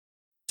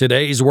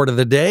Today's word of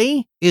the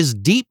day is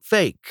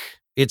deepfake.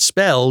 It's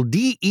spelled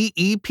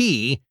D-E-E-P-F-A-K-E.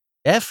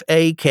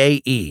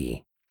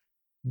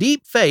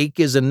 Deepfake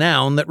is a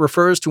noun that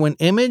refers to an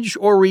image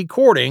or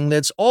recording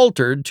that's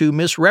altered to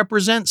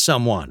misrepresent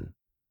someone.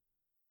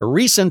 A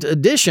recent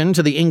addition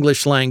to the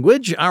English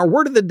language, our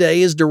word of the day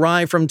is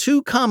derived from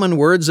two common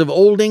words of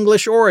Old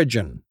English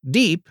origin,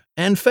 deep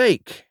and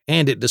fake,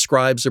 and it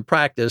describes a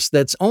practice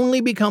that's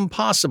only become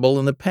possible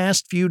in the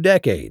past few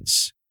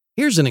decades.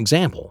 Here's an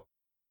example.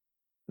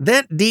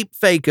 That deep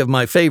fake of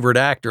my favorite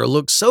actor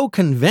looked so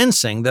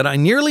convincing that I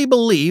nearly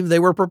believed they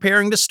were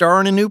preparing to star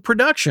in a new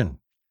production.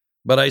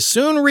 But I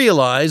soon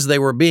realized they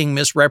were being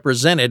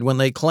misrepresented when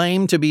they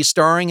claimed to be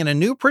starring in a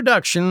new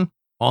production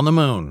on the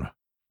moon.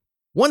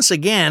 Once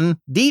again,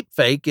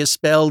 deepfake is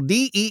spelled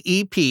D-E-E-P-F-A-K-E.